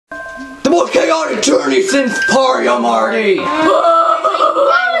a chaotic journey since Paria Marty. Hey,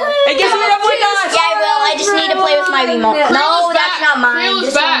 guess what I'm with us? Yeah, I will. I just need to play with my remote. No, that's not mine.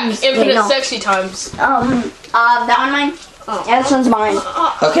 Kreil's back. Infinite sexy times. That one mine? Oh. Yeah, this one's mine.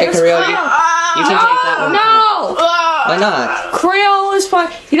 Okay, Kreil, you can take that one. No! Why not? Kreil is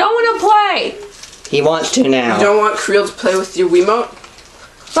playing. You don't want to play. He wants to now. You don't want Kreil to play with your Wiimote?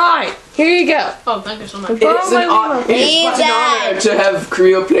 Fine. Here you go. Oh, thank you so much. It's an honor to have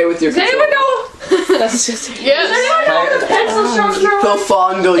Kreil play with your Does anyone know? That's just yes. Does anyone know what the pencil structure He'll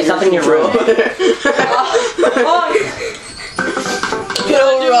fondle It's your up in your room.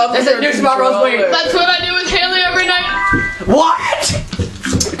 He'll rub That's your a new tomorrow's wing. That's what I do with Haley every night. What?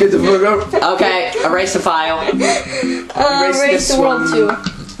 Get the book up. Okay, erase the file. Race the world too.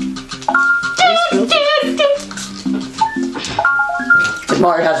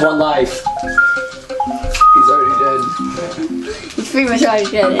 Mario has one life. He's already dead. He's pretty much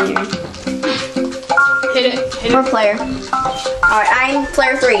already dead anyway. Hit it. Hit We're it. player. Alright, I'm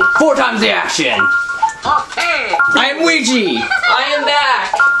player 3. 4 times the action. I am Luigi. I am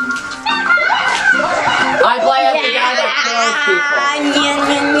back. I play as the guy that kills people.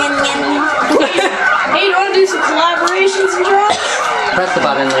 Hey, you want to do some collaborations and drop? Press the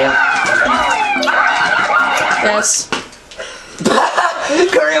button, Leo. Yes.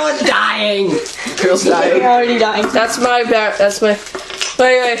 Kreil is dying. Kreil's dying. Already dying. That's my back. That's my.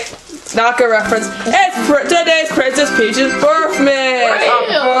 Anyway, Naka reference. It's today's Princess Peach's birthday.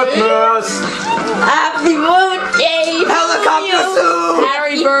 Happy birthday! Helicopter soup.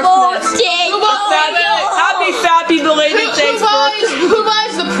 Happy birthday. Happy belated thanks birthday. Who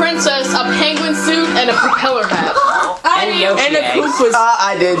buys the princess a penguin suit and a propeller hat? And Yoshi And the eggs. Koopas.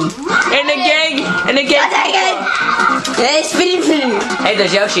 I did. And the gang. And the gang. Hey, spinning food. Hey,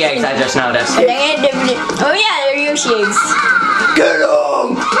 there's Yoshi eggs, I just noticed. Oh yeah, they're Yoshi eggs. Get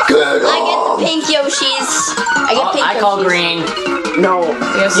on! Get I get the pink Yoshis. I get pink I call Yoshis. green. No.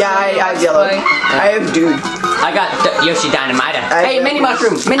 Yes, Yeah, I have yellow. play. I have dude. I got Yoshi Dynamite. I- Hey, mini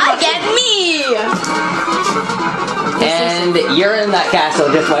mushroom. Mini I mushroom. get me. And you're in that castle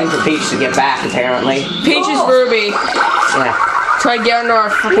just waiting for Peach to get back, apparently. Peach is Ruby. Yeah. Try to get into our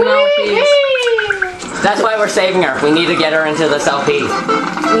fucking LPs. That's why we're saving her. We need to get her into this LP.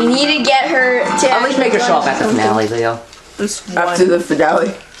 We need to get her to. At least make her show up at the finale, Leo. After the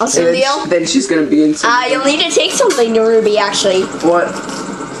finale. Also, And Leo. then she's gonna be in some. You'll need to take something to Ruby actually. What?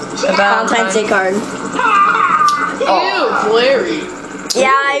 Valentine's Day card. Ew, Larry.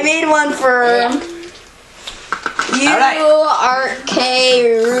 Yeah, I made one for Luigi-RK,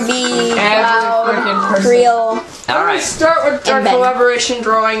 Ruby, Cloud, Kreil. Alright. Start with our And Ben. collaboration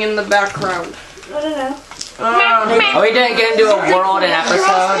drawing in the background. I don't know. Are we didn't get into a world and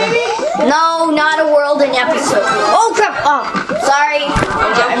episode? No, not a world in episode. Oh crap! Oh, sorry.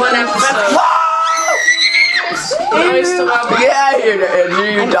 One episode. Nice to have you. Get out of here, Andrew.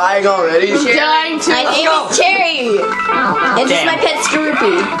 You're dying already. Dying to. My name is Cherry. And this is my pet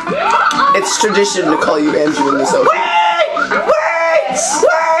Scoopy. It's tradition to call you Andrew in this open. Wait!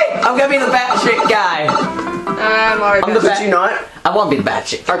 I'm gonna be the batshit guy. I'm already I'm the Did you not? I won't be the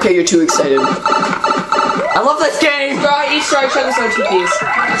batshit. RK, you're too excited. I love this game! Each star each other's on 2 keys.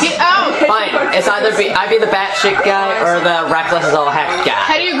 Get out! Fine, it's either I be the batshit guy or the reckless as all heck How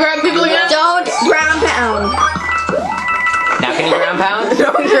guy. do you grab people again? Don't ground pound. Now can you ground pound?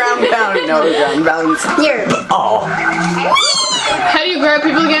 No ground pound. No ground pound. Here. Oh. How do you grab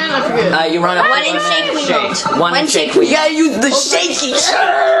people again? I forget. You run up One to and them shake and we shake. don't. One One and shake. shake You gotta use the shaky.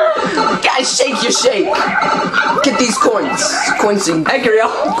 Gotta shake your shake. Get these coins. Coins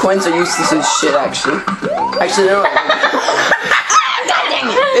are useless as shit, actually. Actually, no.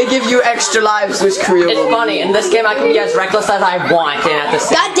 They give you extra lives, which Kreil It's will funny, in this game I can be as reckless as I want and at the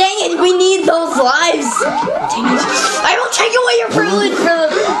same God dang it, we need those lives. Dang it. I will take away your privilege for the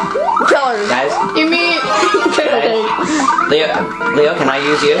killer. Guys, You mean? Leo, can I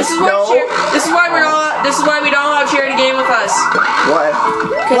use you? This is why we don't allow Cherry to game with us. What?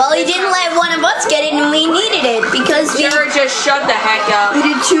 Well, he didn't let one of us get it, and we needed it because we Cherry just shut the heck up.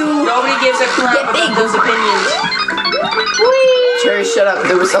 needed to. Nobody gives a crap Get big. about those opinions. Cherry, shut up.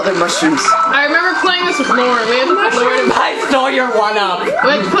 There was other mushrooms. I remember playing this with Lauren. We had to put Lauren. I stole your one up. We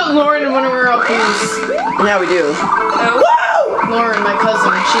had to put Lauren in one of our LPs. Now we do. Lauren, my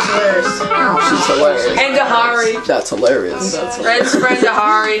cousin. She's hilarious. She's hilarious. And Dahari. That's hilarious. Red's friend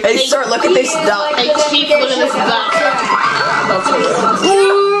Dahari. Hey, sir, look at this duck. Hey, Chief, look at this duck.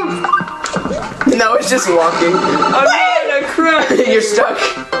 No, it's just walking. I'm in a crap. You're stuck.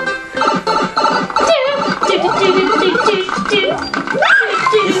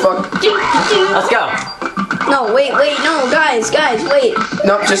 You fuck. Let's go. No, wait, no, guys, wait.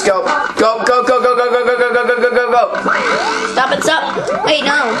 Nope, just go. Go. Stop. Wait,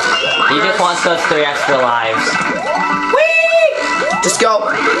 no. He just wants those 3 extra lives. Just go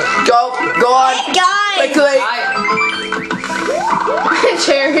on. Hey, guys. Quickly.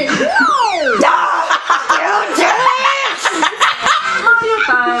 Cherry.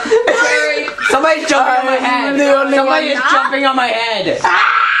 Somebody's jumping on my head. Somebody is jumping on my head.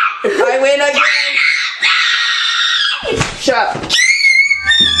 I win again. Shut up.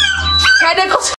 Technical